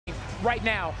right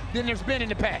now than there's been in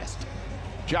the past.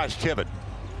 Josh Tibbett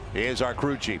is our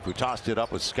crew chief, who tossed it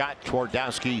up with Scott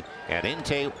Twardowski and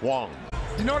Inte Wong.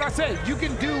 You know what I say? You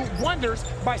can do wonders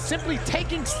by simply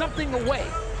taking something away,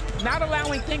 not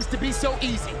allowing things to be so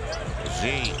easy.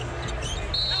 Z.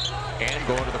 And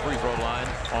going to the free throw line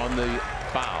on the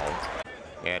foul.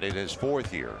 And in his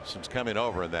 4th year since coming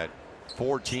over in that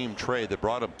 4-team trade that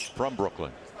brought him from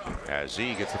Brooklyn, as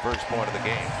Z gets the first point of the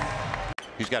game.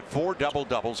 He's got 4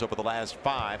 double-doubles over the last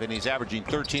 5, and he's averaging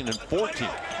 13 and 14.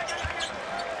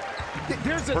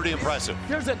 Pretty impressive.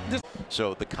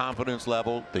 So the confidence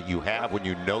level that you have when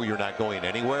you know you're not going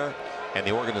anywhere, and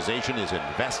the organization is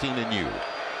investing in you.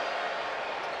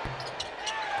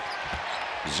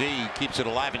 Z keeps it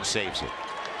alive and saves it.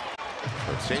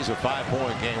 It stays a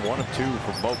 5-point game, 1 of 2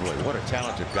 from Mobley. What a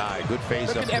talented guy. Good face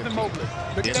up. Look at Evan Mobley.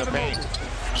 Look at Evan Mobley.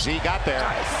 Z got there.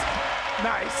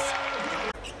 Nice.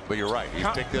 But you're right. He's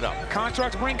picked it up.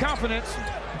 Contracts bring confidence.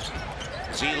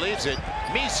 Z leaves it.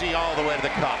 Messi all the way to the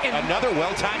cup. Another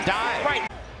well-timed dive. Right.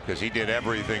 Because he did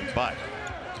everything but.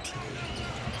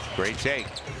 Great take.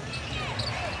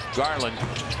 Garland.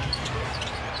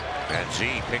 And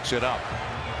Z picks it up.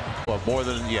 Well, more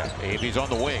than yet. He's on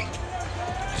the wing.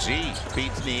 Z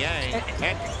beats Niang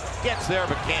and gets there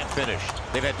but can't finish.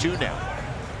 They've had 2 now.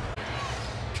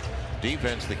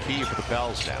 Defense the key for the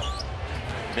Pels now.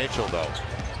 Mitchell though.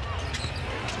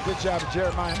 Good job of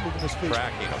Jeremiah moving his feet.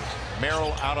 Tracking him.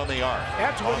 Merrill out on the arc.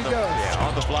 That's what he does. Yeah,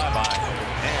 on the flyby.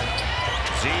 And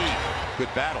Z,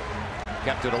 good battle.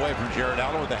 Kept it away from Jared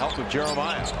Allen with the help of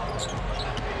Jeremiah.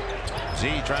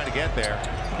 Z trying to get there.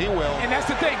 He will. And that's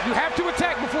the thing. You have to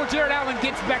attack before Jared Allen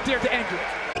gets back there to anchor it.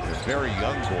 A very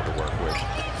young boy to work with.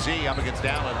 Z up against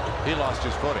Allen. He lost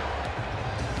his footing.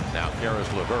 Now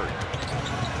Karis LeVert.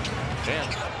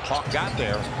 And Hawk got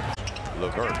there.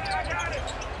 LeVert.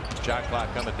 Shot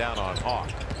clock coming down on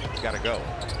Hawk. Got to go.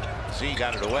 Z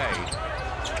got it away.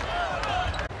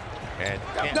 And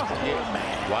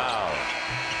wow.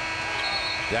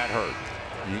 That hurt.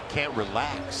 You can't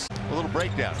relax. A little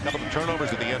breakdown. A couple of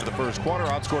turnovers at the end of the first quarter.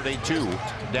 Outscored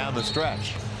 8-2 down the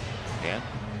stretch. And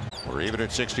we're even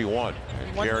at 61.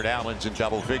 And Jared Allen's in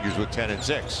double figures with 10 and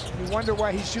 6. You wonder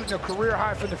why he's shooting a career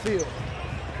high from the field.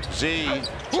 Z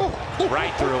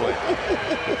right through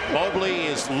it. Mobley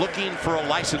is looking for a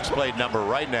license plate number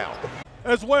right now.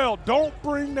 As well, don't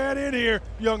bring that in here,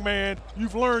 young man.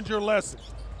 You've learned your lesson.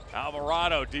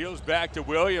 Alvarado deals back to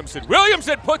Williamson.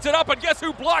 Williamson puts it up, and guess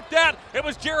who blocked that? It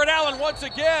was Jared Allen once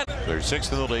again. They're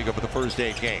 6th in the league over the first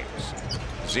 8 games.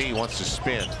 Z wants to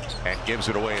spin and gives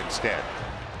it away instead.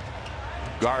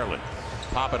 Garland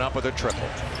popping up with a triple.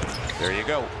 There you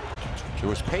go. There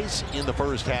was pace in the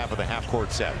first half of the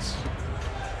half-court sets.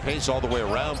 Pace all the way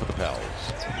around for the Pels.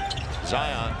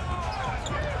 Zion,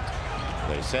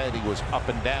 they said he was up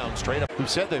and down, straight up. Who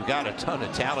said they've got a ton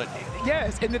of talent.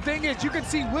 Yes, and the thing is, you can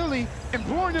see Willie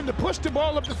imploring him to push the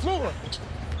ball up the floor.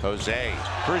 Jose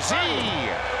for Z.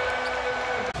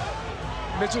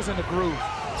 Mitchell's in the groove.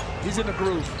 He's in the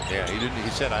groove. Yeah, he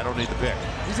said, I don't need the pick.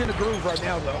 He's in the groove right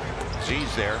now, though.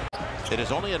 Z's there. It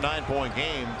is only a 9-point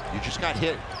game. You just got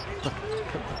hit.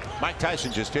 Mike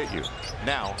Tyson just hit you.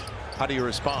 Now, how do you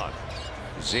respond?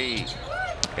 Z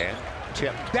and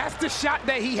tip. That's the shot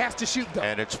that he has to shoot, though.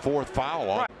 And it's 4th foul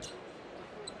on.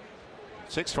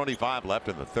 6:25 left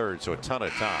in the 3rd, so a ton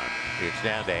of time. It's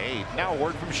down to 8. Now a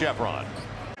word from Chevron.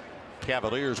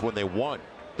 Cavaliers, when they won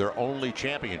their only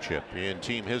championship in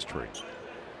team history.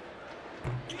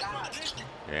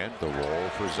 And the roll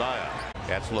for Zion.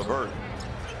 That's LeVert.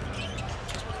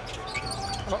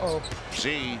 Uh-oh.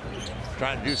 Z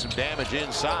trying to do some damage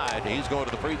inside. He's going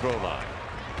to the free throw line.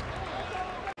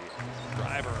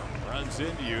 Driver runs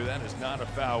into you. That is not a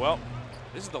foul. Well,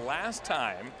 this is the last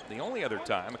time, the only other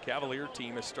time, a Cavalier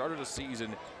team has started a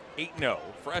season 8-0.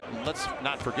 Let's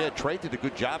not forget, Trey did a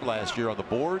good job last year on the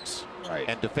boards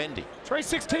and defending. Trey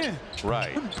 6'10".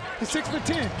 Right. He's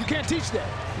 6'10". You can't teach that.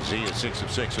 Z is 6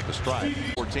 of 6 at the stripe.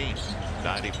 14,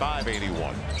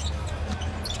 95-81.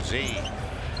 Z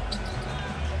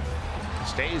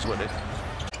stays with it.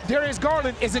 Darius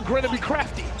Garland is incredibly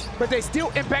crafty, but they still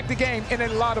impact the game in a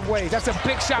lot of ways. That's a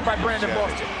big shot by Brandon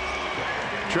Boston.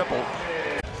 Triple.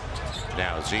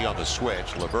 Now Z on the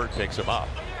switch. LeVert picks him up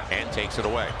and takes it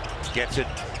away. Gets it.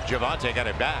 Javante got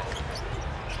it back.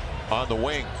 On the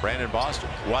wing, Brandon Boston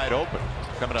wide open.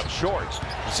 Coming up short.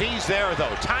 Z's there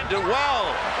though. Timed it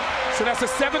well. So that's a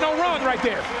 7-0 run right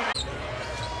there.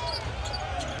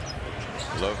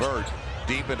 LeVert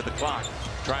deep into the clock.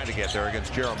 Trying to get there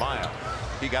against Jeremiah.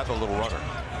 He got the little runner.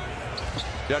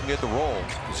 Doesn't get the roll.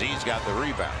 Z's got the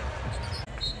rebound.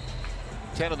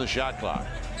 10 on the shot clock.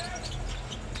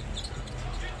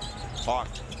 Hawk.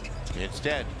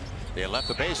 Instead, they left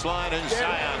the baseline, and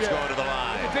Zion's going to the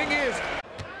line. The thing is,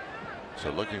 so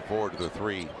looking forward to the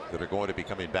three that are going to be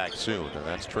coming back soon, and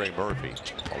that's Trey Murphy,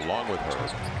 along with her,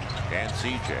 and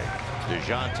CJ,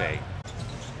 DeJounte,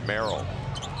 Merrill,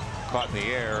 caught in the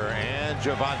air, and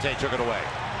Javante took it away.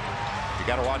 You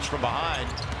got to watch from behind.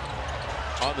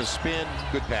 On the spin,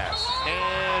 good pass,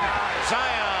 and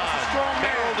Zion.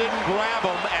 Merrill didn't grab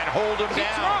him and hold him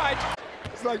down. Tried.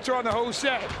 It's like trying to hold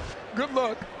Shaq. Good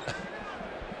luck.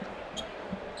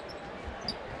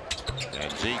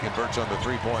 And Z converts on the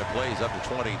three-point plays up to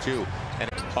 22. And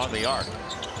on the arc.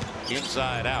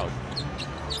 Inside out.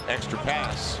 Extra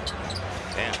pass.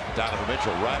 And Donovan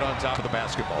Mitchell right on top of the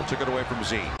basketball. Took it away from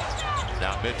Z.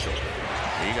 Now Mitchell.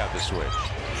 He got the switch.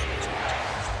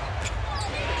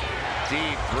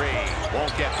 Deep three.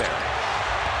 Won't get there.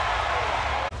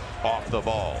 Off the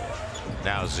ball.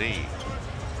 Now Z.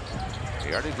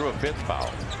 He already drew a fifth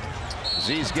foul.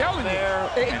 Z's getting there,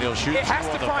 and he'll shoot two on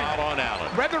the foul on Allen.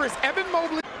 Whether it's Evan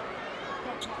Mobley,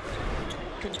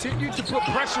 continue to put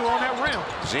pressure on that rim.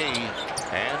 Z,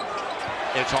 and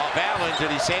it's off Allen.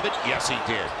 Did he save it? Yes, he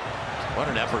did. What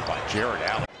an effort by Jared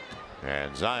Allen.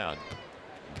 And Zion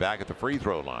back at the free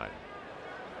throw line.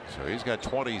 So he's got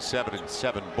 27 and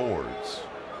 7 boards.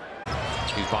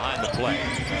 He's behind the play.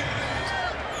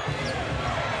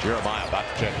 Jeremiah about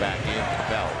to check back in.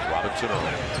 Bell, Robinson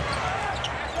early.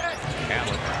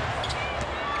 Allen.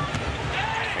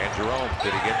 And Jerome,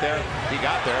 did he get there? He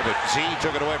got there, but Z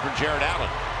took it away from Jared Allen.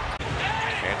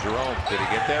 And Jerome, did he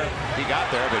get there? He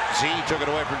got there, but Z took it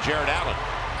away from Jared Allen.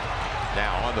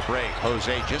 Now on the break,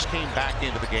 Jose just came back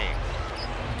into the game.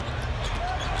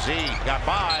 Z got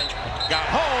by, got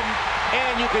home,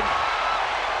 and you can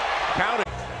count it.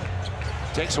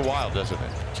 Takes a while, doesn't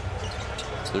it?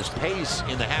 There's pace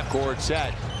in the half-court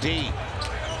set. D.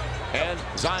 And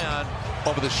Zion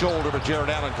over the shoulder, but Jared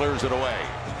Allen clears it away.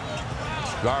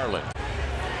 Garland.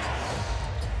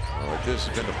 Well, this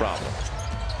has been the problem.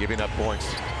 Giving up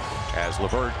points as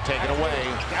LeVert taken away.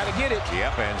 Gotta get it.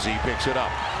 Yep, and Z picks it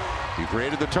up. He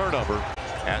created the turnover,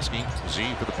 asking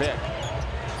Z for the pick.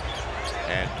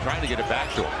 And trying to get it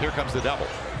back to him. Here comes the double.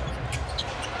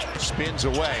 Spins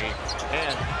away,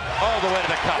 and all the way to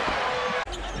the cup.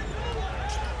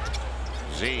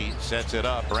 Z sets it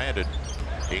up. Brandon.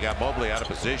 He got Mobley out of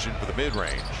position for the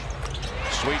mid-range.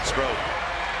 Sweet stroke.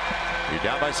 You're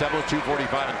down by 7 with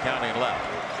 2:45 and counting left.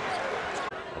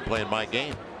 I'm playing my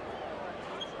game.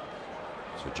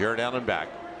 So Jared Allen back.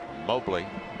 Mobley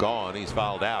gone. He's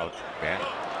fouled out. And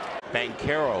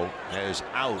Banchero is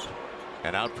out.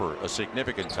 And out for a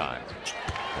significant time.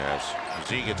 As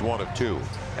Z gets 1 of 2.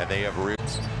 And they have a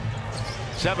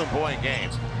 7-point game.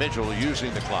 Mitchell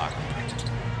using the clock.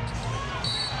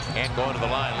 And going to the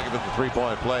line, looking for the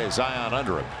three-point play. Zion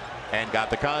under him and got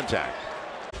the contact.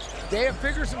 They have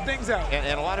figured some things out.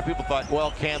 And a lot of people thought,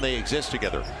 well, can they exist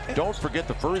together? Don't forget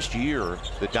the first year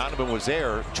that Donovan was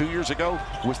there 2 years ago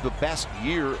was the best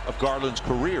year of Garland's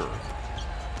career.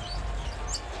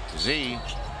 Z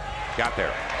got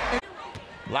there.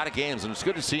 A lot of games, and it's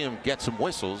good to see him get some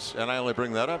whistles. And I only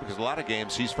bring that up because a lot of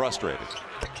games he's frustrated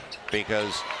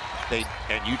because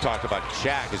and you talked about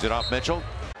Shaq. Is it off Mitchell?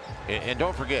 And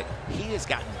don't forget, he has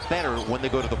gotten better when they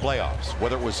go to the playoffs.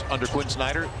 Whether it was under Quinn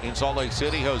Snyder in Salt Lake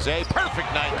City, Jose,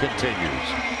 perfect night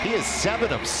continues. He is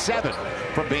 7 of 7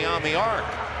 from beyond the arc.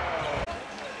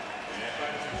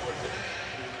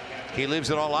 He leaves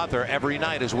it all out there every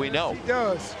night, as we know. He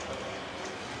does.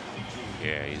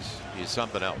 Yeah, he's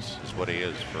something else, is what he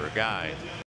is for a guy